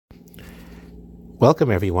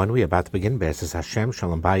Welcome, everyone. We are about to begin B'ezras Hashem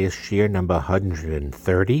Shalom Bayis Shir number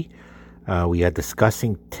 130. We are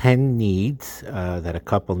discussing 10 needs that a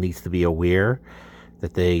couple needs to be aware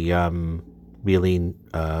that they really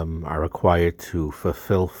are required to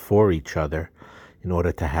fulfill for each other in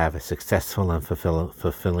order to have a successful and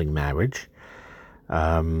fulfilling marriage.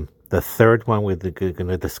 The third one we're going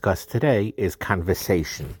to discuss today is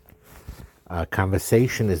conversation.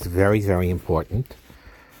 Conversation is very, very important.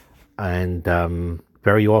 And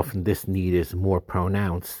very often this need is more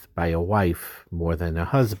pronounced by a wife more than a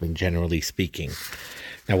husband, generally speaking.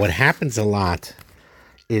 Now, what happens a lot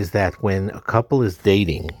is that when a couple is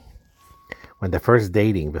dating, when they're first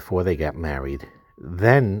dating before they get married,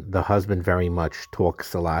 then the husband very much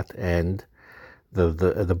talks a lot, and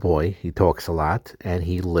the boy, he talks a lot, and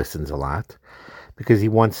he listens a lot, because he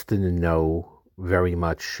wants to know very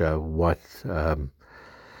much what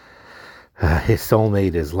his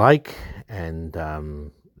soulmate is like. And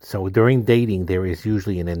so during dating, there is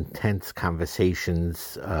usually an intense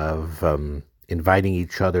conversations of inviting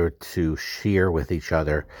each other to share with each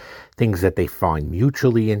other things that they find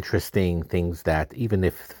mutually interesting, things that even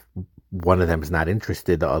if one of them is not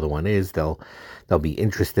interested, the other one is, they'll be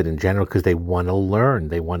interested in general because they want to learn,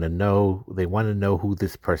 they want to know who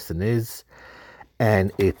this person is,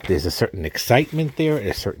 and there's a certain excitement there,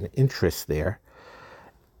 a certain interest there.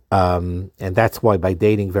 And that's why by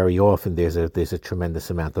dating very often there's a tremendous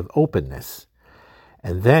amount of openness.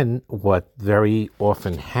 And then what very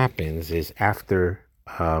often happens is after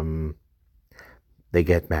they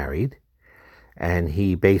get married, and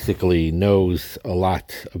he basically knows a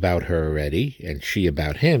lot about her already, and she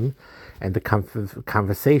about him, and the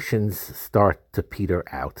conversations start to peter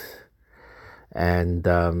out. And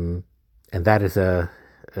that is a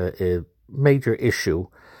major issue,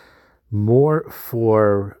 more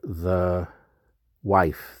for the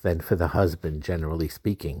wife than for the husband, generally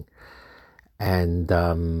speaking. And,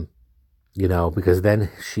 because then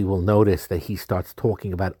she will notice that he starts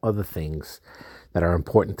talking about other things that are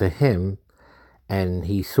important to him, and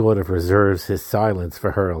he sort of reserves his silence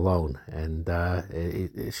for her alone. And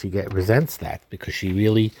she resents that because she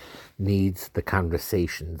really needs the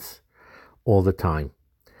conversations all the time.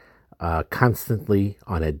 Constantly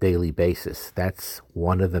on a daily basis. That's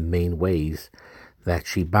one of the main ways that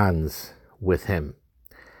she bonds with him.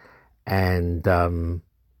 And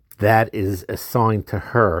that is a sign to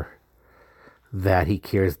her that he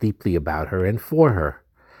cares deeply about her and for her.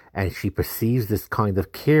 And she perceives this kind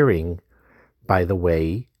of caring by the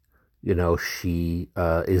way, she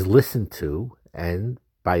is listened to, and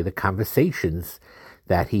by the conversations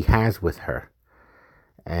that he has with her,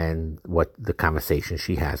 and what the conversation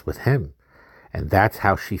she has with him. And that's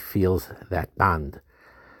how she feels that bond.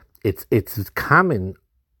 It's common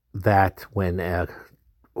that when a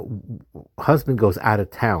husband goes out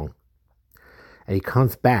of town and he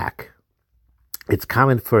comes back, it's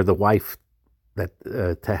common for the wife that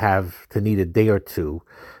to need a day or two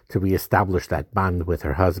to reestablish that bond with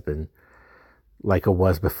her husband like it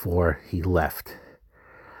was before he left.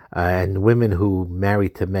 And women who marry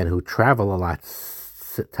to men who travel a lot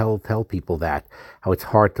tell people that, how it's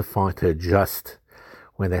hard to adjust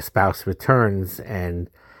when their spouse returns, and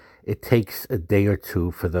it takes a day or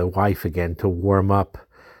two for the wife again to warm up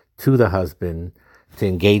to the husband, to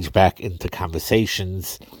engage back into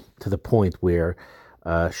conversations to the point where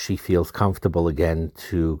she feels comfortable again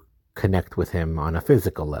to connect with him on a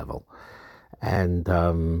physical level. And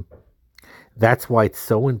that's why it's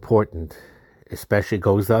so important, especially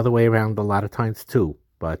goes the other way around a lot of times too,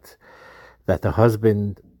 but that the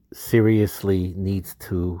husband seriously needs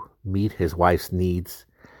to meet his wife's needs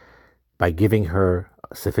by giving her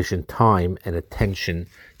sufficient time and attention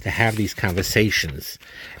to have these conversations.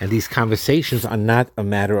 And these conversations are not a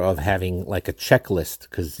matter of having like a checklist,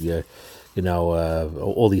 because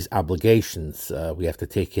all these obligations. We have to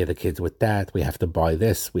take care of the kids with that. We have to buy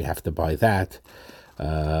this. We have to buy that.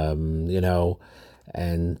 But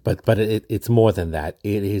it's more than that.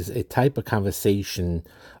 It is a type of conversation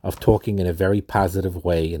of talking in a very positive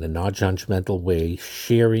way, in a non-judgmental way,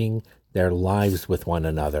 sharing their lives with one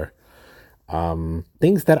another.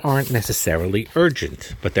 Things that aren't necessarily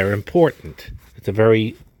urgent, but they're important. It's a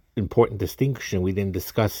very important distinction we didn't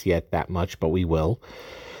discuss yet that much, but we will.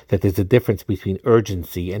 That there's a difference between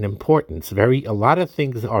urgency and importance. A lot of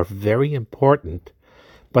things are very important,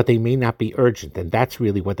 but they may not be urgent, and that's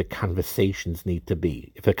really what the conversations need to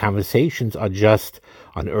be. If the conversations are just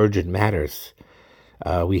on urgent matters,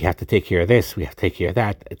 we have to take care of this, we have to take care of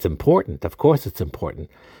that. It's important, of course it's important,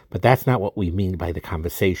 but that's not what we mean by the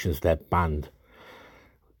conversations that bond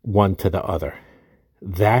one to the other.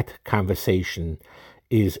 That conversation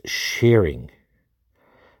is sharing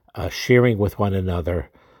sharing with one another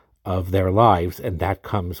of their lives, and that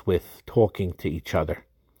comes with talking to each other.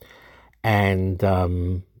 And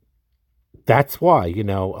that's why, a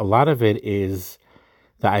lot of it is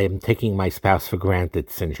that I am taking my spouse for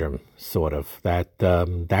granted syndrome, sort of.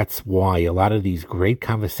 That's why a lot of these great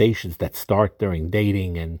conversations that start during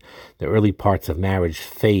dating and the early parts of marriage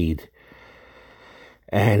fade.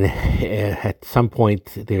 And at some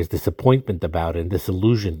point, there's disappointment about it, and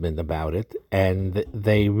disillusionment about it, and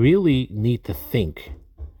they really need to think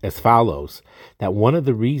as follows, that one of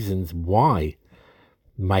the reasons why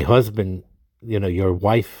my husband, your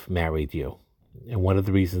wife married you, and one of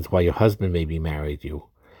the reasons why your husband maybe married you,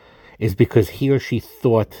 is because he or she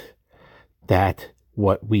thought that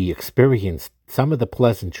what we experienced, some of the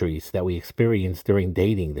pleasantries that we experienced during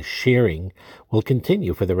dating, the sharing, will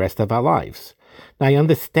continue for the rest of our lives. Now, I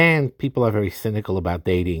understand people are very cynical about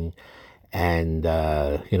dating and,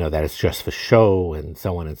 that it's just for show and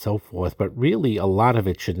so on and so forth, but really a lot of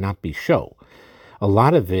it should not be show. A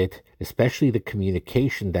lot of it, especially the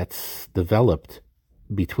communication that's developed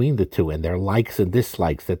between the two and their likes and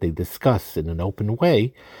dislikes that they discuss in an open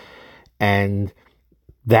way, and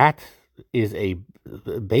that is a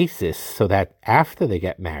basis so that after they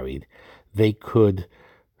get married, they could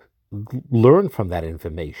learn from that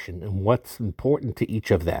information and what's important to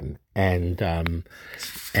each of them. And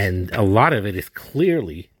a lot of it is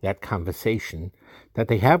clearly that conversation that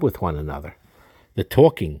they have with one another. The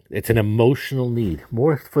talking, it's an emotional need,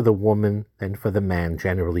 more for the woman than for the man,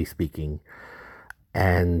 generally speaking.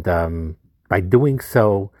 And by doing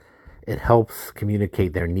so, it helps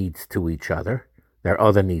communicate their needs to each other, their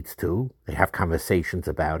other needs too. They have conversations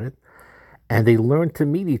about it. And they learn to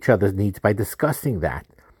meet each other's needs by discussing that.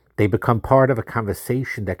 They become part of a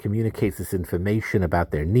conversation that communicates this information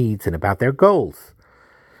about their needs and about their goals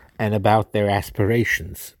and about their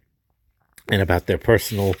aspirations and about their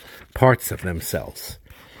personal parts of themselves.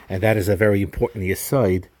 And that is a very important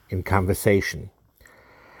aside in conversation.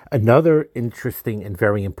 Another interesting and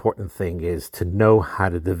very important thing is to know how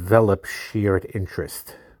to develop shared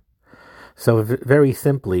interest. So very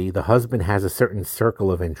simply, the husband has a certain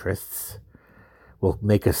circle of interests. We'll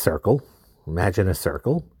make a circle. Imagine a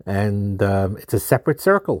circle, and it's a separate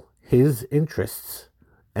circle. His interests,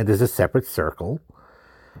 and there's a separate circle,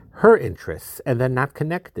 her interests, and they're not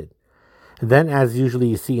connected. Then, as usually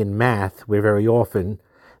you see in math, where very often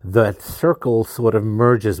the circle sort of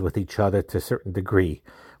merges with each other to a certain degree,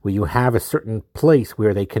 where you have a certain place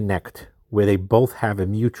where they connect, where they both have a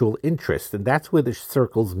mutual interest, and that's where the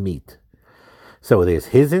circles meet. So there's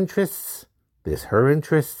his interests, there's her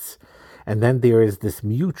interests, and then there is this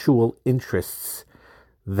mutual interests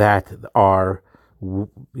that are,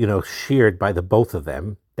 shared by the both of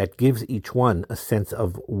them, that gives each one a sense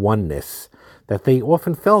of oneness that they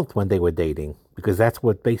often felt when they were dating, because that's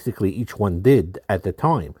what basically each one did at the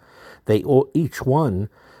time. Each one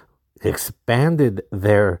expanded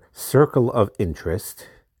their circle of interest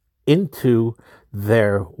into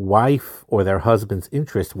their wife or their husband's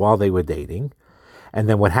interest while they were dating. And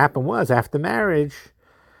then what happened was, after marriage,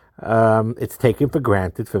 it's taken for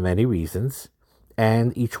granted for many reasons,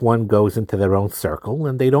 and each one goes into their own circle,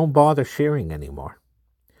 and they don't bother sharing anymore.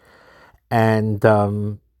 And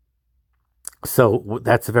so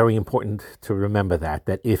that's very important to remember that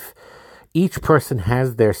if each person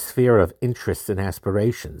has their sphere of interests and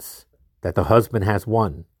aspirations, that the husband has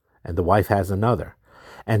one and the wife has another,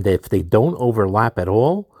 and if they don't overlap at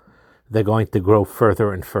all, they're going to grow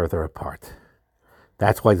further and further apart.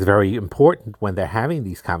 That's why it's very important when they're having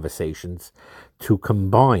these conversations to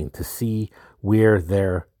combine, to see where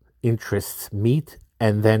their interests meet,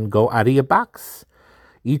 and then go out of your box.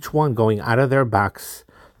 Each one going out of their box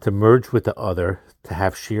to merge with the other, to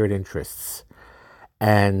have shared interests.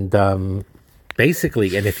 And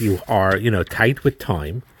basically, and if you are, tight with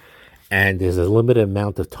time, and there's a limited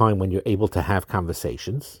amount of time when you're able to have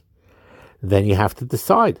conversations, then you have to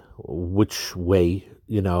decide which way,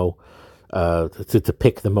 to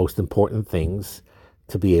pick the most important things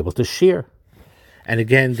to be able to share. And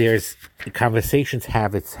again, conversations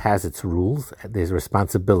has its rules. There's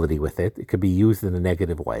responsibility with it. It could be used in a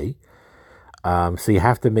negative way. So you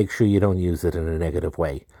have to make sure you don't use it in a negative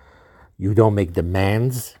way. You don't make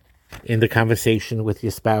demands in the conversation with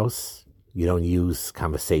your spouse. You don't use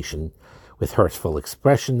conversation with hurtful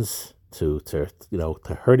expressions to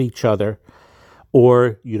hurt each other.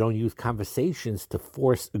 Or you don't use conversations to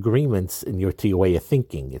force agreements to your way of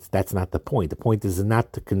thinking. That's not the point. The point is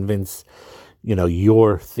not to convince,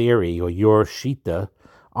 your theory or your shita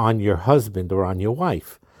on your husband or on your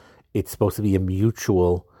wife. It's supposed to be a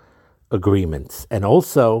mutual agreement, and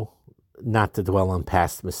also not to dwell on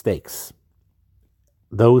past mistakes.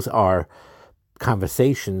 those are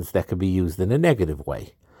conversations that could be used in a negative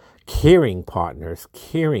way. Caring partners,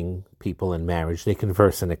 caring people in marriage, they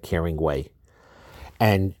converse in a caring way.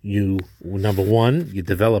 And you, number one, you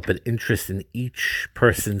develop an interest in each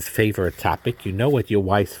person's favorite topic. You know what your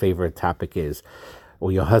wife's favorite topic is,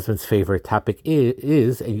 or your husband's favorite topic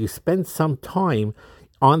is, and you spend some time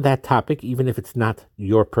on that topic, even if it's not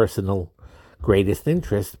your personal greatest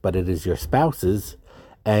interest, but it is your spouse's,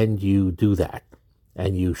 and you do that.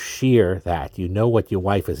 And you share that. You know what your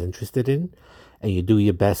wife is interested in, and you do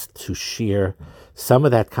your best to share some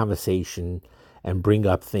of that conversation and bring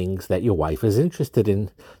up things that your wife is interested in,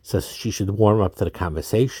 so she should warm up to the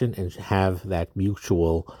conversation and have that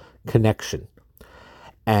mutual connection.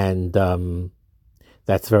 And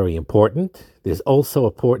that's very important. There's also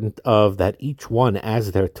important of that each one,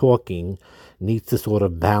 as they're talking, needs to sort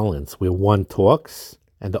of balance where one talks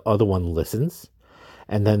and the other one listens,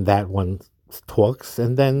 and then that one talks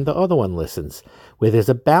and then the other one listens, where there's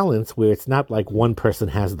a balance where it's not like one person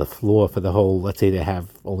has the floor for the whole, let's say they have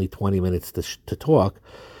only 20 minutes to talk,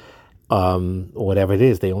 or whatever it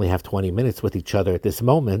is, they only have 20 minutes with each other at this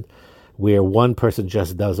moment, where one person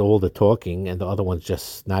just does all the talking and the other one's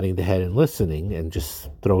just nodding their head and listening and just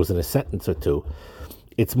throws in a sentence or two.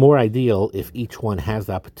 It's more ideal if each one has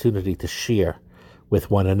the opportunity to share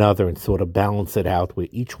with one another and sort of balance it out, where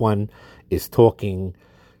each one is talking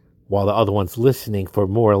while the other one's listening for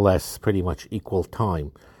more or less pretty much equal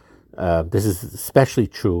time. This is especially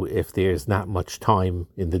true if there's not much time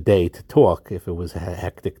in the day to talk, if it was a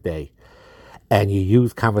hectic day. And you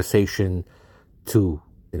use conversation to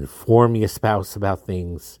inform your spouse about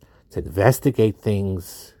things, to investigate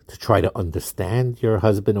things, to try to understand your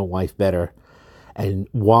husband or wife better. And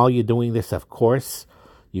while you're doing this, of course,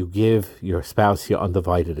 you give your spouse your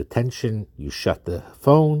undivided attention, you shut the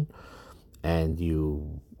phone, and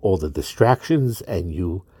all the distractions, and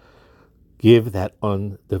you give that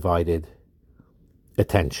undivided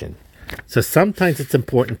attention. So sometimes it's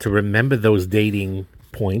important to remember those dating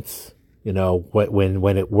points,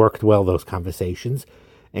 when it worked well, those conversations,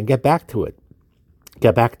 and get back to it.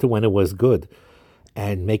 Get back to when it was good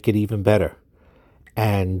and make it even better.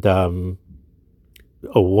 And a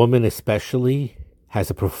woman especially has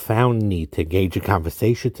a profound need to engage a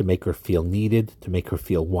conversation, to make her feel needed, to make her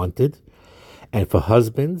feel wanted. And for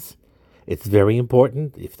husbands, it's very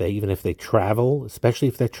important, even if they travel, especially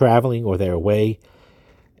if they're traveling or they're away,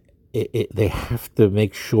 they have to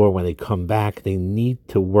make sure when they come back, they need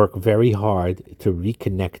to work very hard to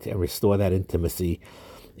reconnect and restore that intimacy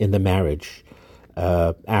in the marriage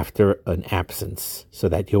after an absence, so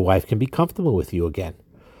that your wife can be comfortable with you again.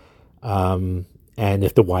 And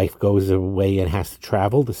if the wife goes away and has to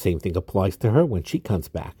travel, the same thing applies to her when she comes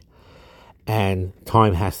back. And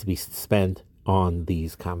time has to be spent on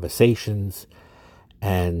these conversations,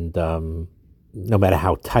 and no matter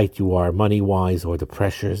how tight you are money-wise or the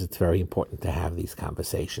pressures, it's very important to have these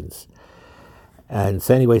conversations. And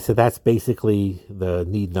so anyway, so that's basically the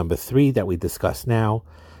need number 3 that we discussed now,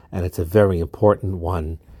 and it's a very important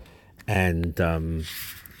one. And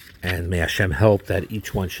may Hashem help that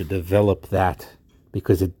each one should develop that,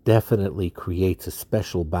 because it definitely creates a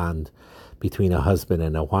special bond between a husband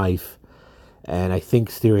and a wife. And I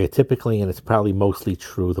think stereotypically, and it's probably mostly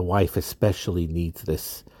true, the wife especially needs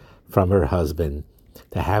this from her husband,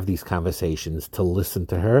 to have these conversations, to listen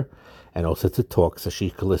to her, and also to talk so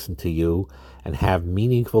she can listen to you and have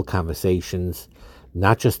meaningful conversations,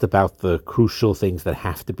 not just about the crucial things that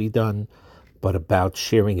have to be done, but about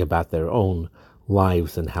sharing about their own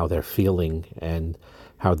lives and how they're feeling and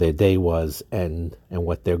how their day was and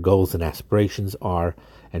what their goals and aspirations are,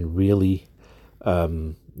 and really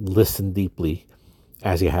listen deeply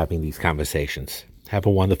as you're having these conversations. Have a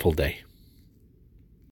wonderful day.